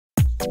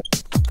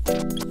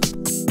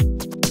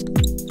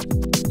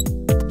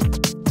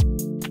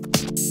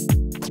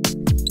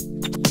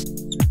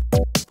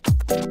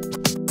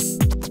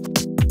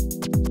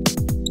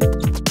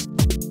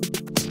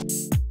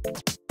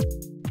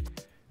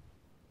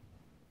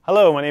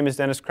Hello, my name is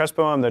Dennis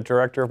Crespo. I'm the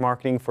Director of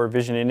Marketing for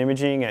Vision and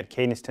Imaging at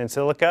Cadence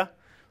Tensilica.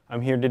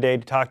 I'm here today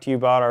to talk to you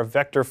about our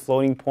vector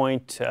floating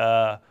point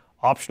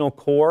optional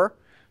core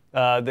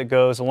that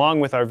goes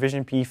along with our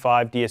Vision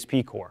P5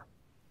 DSP core.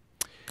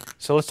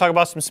 So let's talk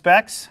about some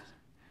specs.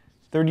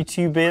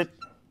 32-bit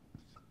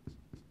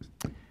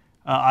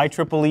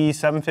IEEE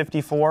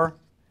 754.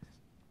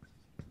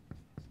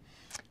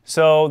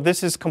 So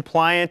this is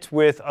compliant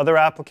with other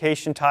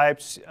application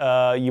types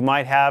you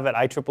might have at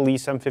IEEE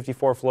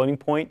 754 floating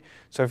point.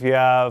 So if you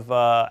have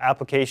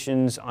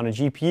applications on a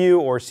GPU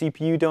or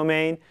CPU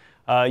domain,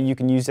 you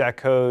can use that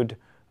code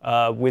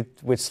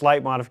with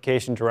slight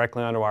modification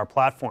directly onto our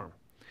platform.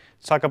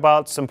 Let's talk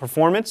about some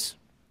performance.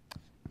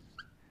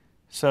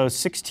 So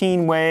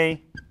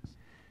 16-way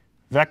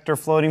vector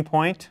floating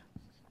point.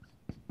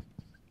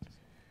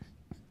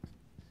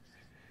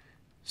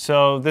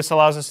 So this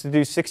allows us to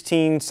do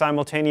 16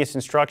 simultaneous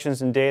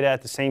instructions and data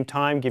at the same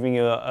time, giving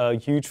you a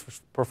huge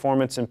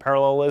performance and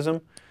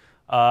parallelism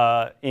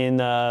in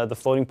the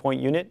floating point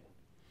unit.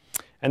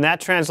 And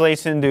that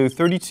translates into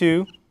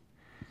 32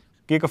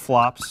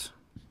 gigaflops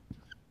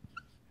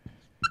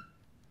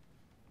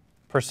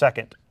per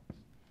second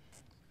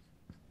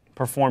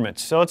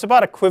performance. So it's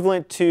about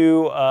equivalent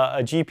to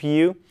a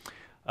GPU.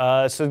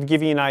 So to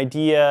give you an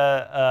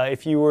idea,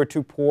 if you were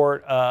to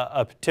port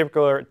a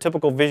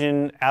typical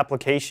vision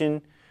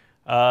application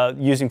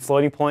using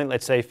floating point,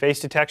 let's say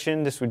face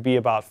detection, this would be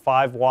about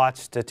 5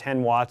 watts to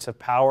 10 watts of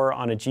power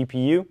on a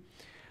GPU.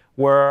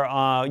 Where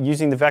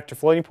using the vector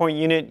floating point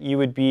unit, you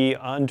would be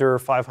under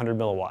 500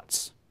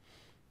 milliwatts.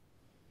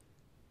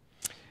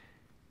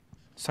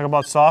 Let's talk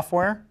about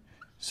software.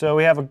 So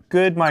we have a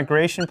good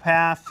migration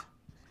path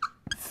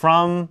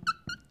from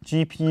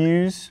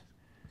GPUs.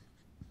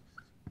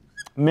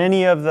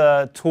 Many of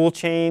the tool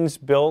chains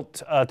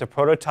built to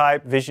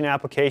prototype vision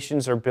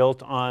applications are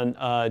built on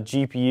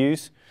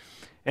GPUs.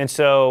 And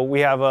so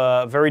we have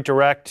a very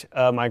direct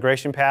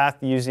migration path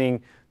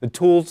using the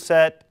tool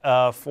set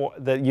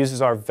that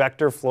uses our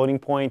vector floating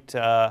point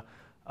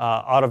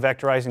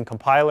auto-vectorizing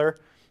compiler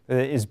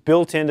that is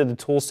built into the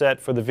tool set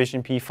for the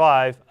Vision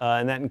P5,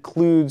 and that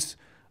includes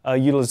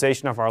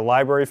utilization of our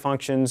library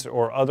functions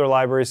or other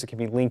libraries that can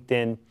be linked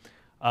in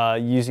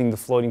using the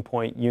floating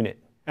point unit.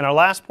 And our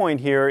last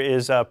point here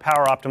is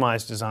power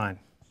optimized design.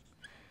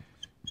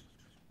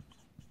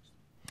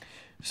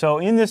 So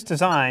in this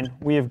design,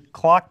 we have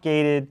clock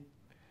gated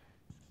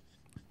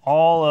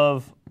all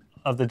of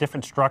the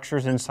different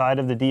structures inside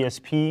of the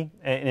DSP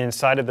and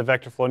inside of the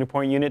vector floating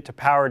point unit to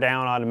power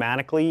down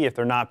automatically if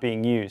they're not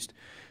being used.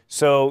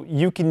 So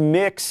you can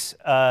mix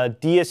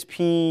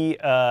DSP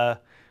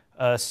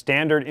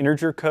standard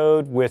integer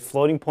code with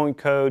floating point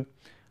code,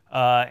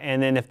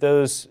 and then if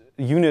those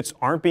units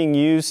aren't being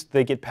used,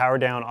 they get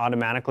powered down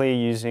automatically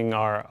using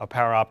our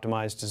power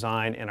optimized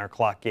design and our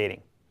clock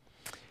gating.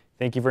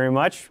 Thank you very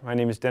much. My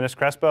name is Dennis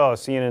Crespo. I'll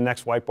see you in the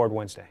next Whiteboard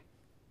Wednesday.